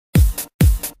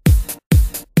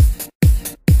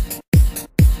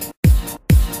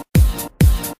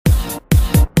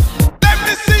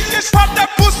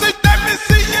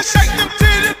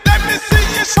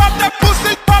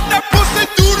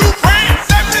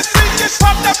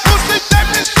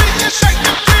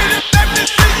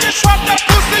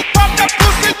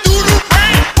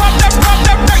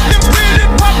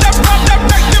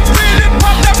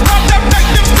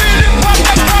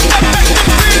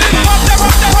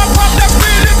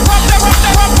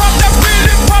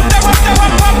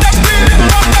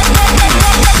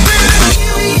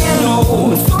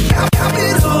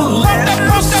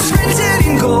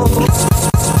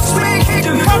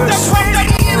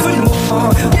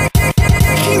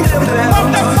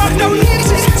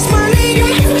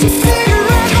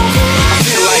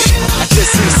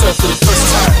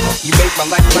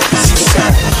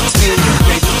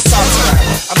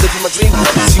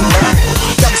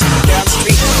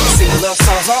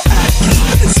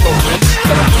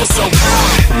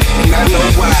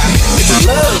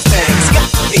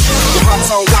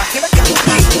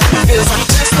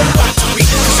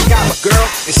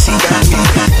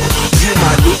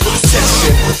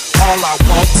obsession. All I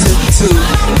want to do,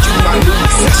 you my new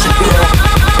obsession, girl.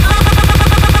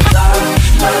 La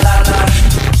la la la.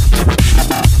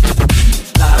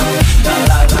 La la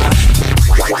la la.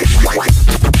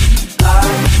 La la la la. La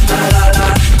la la la.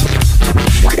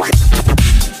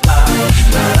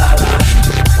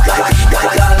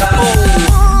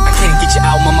 Oh, I can't get you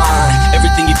out my mind.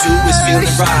 Everything you do is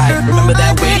feeling right. Remember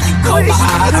that way you caught my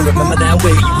eye. I remember that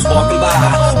way you was walking by.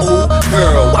 Oh,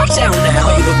 girl, watch out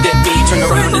now. You looked at me, turned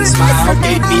around and smiled,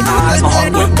 gave me eyes. My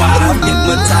heart went wild,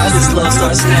 hypnotized. This love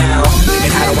starts now.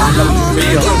 And how do I know you're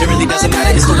real? It really doesn't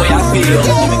matter. It's the way I feel.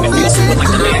 You make me feel super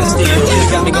like the man of steel. You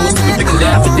got me going stupid, picking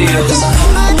daffodils.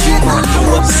 You my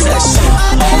new obsession.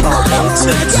 All I want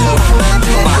to do.